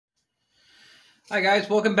Hi guys,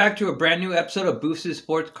 welcome back to a brand new episode of Boof's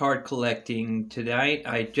Sports Card Collecting. Tonight,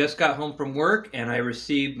 I just got home from work and I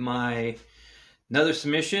received my another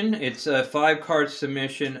submission. It's a 5-card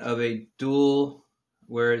submission of a dual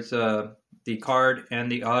where it's the card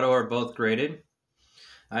and the auto are both graded.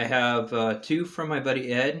 I have 2 from my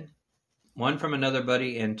buddy Ed, 1 from another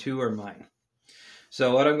buddy, and 2 are mine.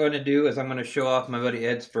 So what I'm going to do is I'm going to show off my buddy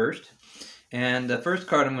Ed's first. And the first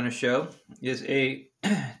card I'm going to show is a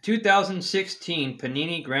 2016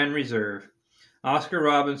 Panini Grand Reserve Oscar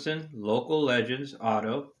Robertson Local Legends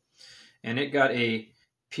Auto, and it got a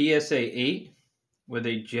PSA 8 with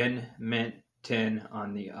a Gen Mint 10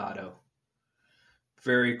 on the auto.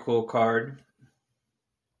 Very cool card.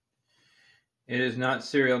 It is not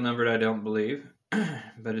serial numbered, I don't believe,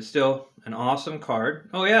 but it's still an awesome card.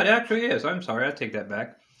 Oh yeah, it actually is. I'm sorry, I take that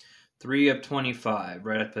back. 3 of 25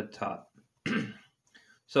 right at the top.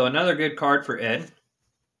 So another good card for Ed.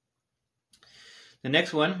 The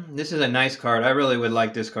next one, this is a nice card. I really would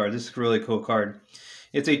like this card. This is a really cool card.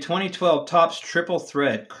 It's a 2012 Topps Triple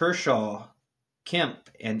Thread Kershaw, Kemp,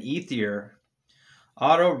 and Ethier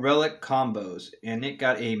Auto Relic Combos. And it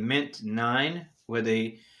got a Mint 9 with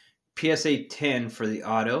a PSA 10 for the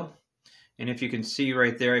auto. And if you can see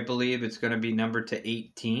right there, I believe it's going to be numbered to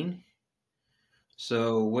 18.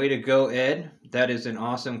 So way to go, Ed. That is an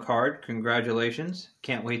awesome card. Congratulations.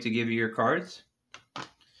 Can't wait to give you your cards.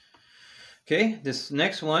 Okay, this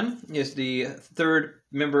next one is the third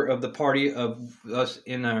member of the party of us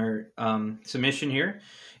in our submission here.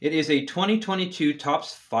 It is a 2022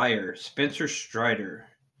 Topps Fire Spencer Strider.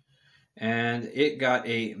 And it got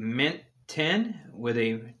a Mint 10 with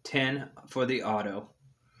a 10 for the auto.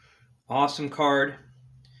 Awesome card.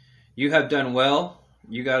 You have done well.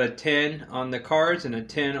 You got a 10 on the cards and a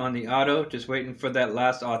 10 on the auto. Just waiting for that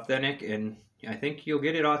last authentic, and I think you'll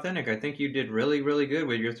get it authentic. I think you did really, really good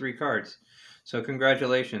with your 3 cards. So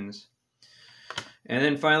congratulations. And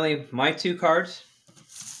then finally, my 2 cards.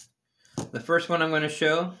 The first one I'm going to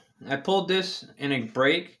show, I pulled this in a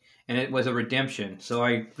break, and it was a redemption. So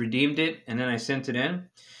I redeemed it, and then I sent it in.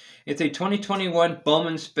 It's a 2021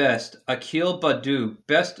 Bowman's Best Akil Baddoo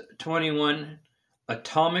Best 21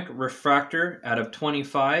 Atomic Refractor out of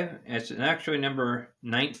 25. It's actually number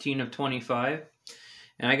 19 of 25.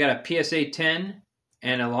 And I got a PSA 10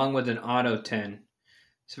 and along with an auto 10.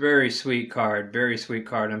 It's a very sweet card. Very sweet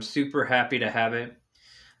card. I'm super happy to have it.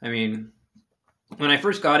 I mean, when I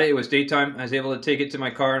first got it, it was daytime. I was able to take it to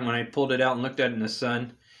my car, and when I pulled it out and looked at it in the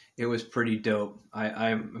sun, it was pretty dope.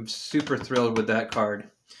 I'm super thrilled with that card.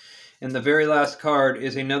 And the very last card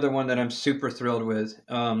is another one that I'm super thrilled with.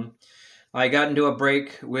 I got into a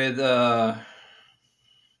break with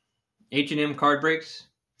H&M card breaks,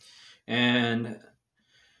 and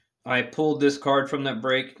I pulled this card from that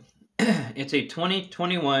break. It's a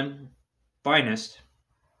 2021 Finest,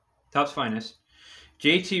 Topps Finest,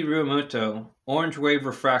 JT Realmuto Orange Wave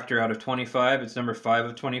Refractor out of 25. It's number 5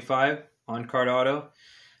 of 25 on card auto.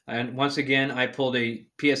 And once again, I pulled a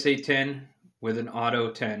PSA 10 with an auto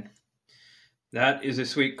 10. That is a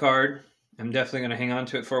sweet card. I'm definitely going to hang on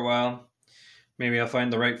to it for a while. Maybe I'll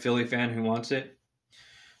find the right Philly fan who wants it.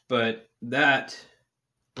 But that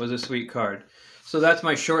was a sweet card. So that's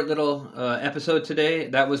my short little episode today.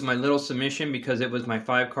 That was my little submission because it was my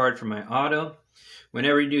 5 card for my auto.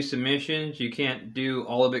 Whenever you do submissions, you can't do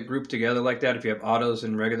all of it grouped together like that. If you have autos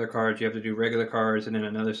and regular cards, you have to do regular cards and then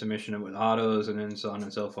another submission with autos and then so on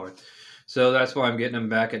and so forth. So that's why I'm getting them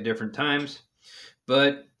back at different times.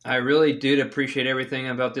 But I really did appreciate everything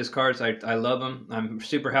about this cards. I love them. I'm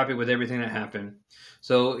super happy with everything that happened.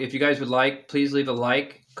 So if you guys would like, please leave a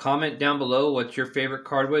like. Comment down below what your favorite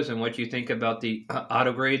card was and what you think about the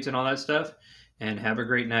auto grades and all that stuff. And have a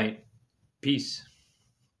great night. Peace.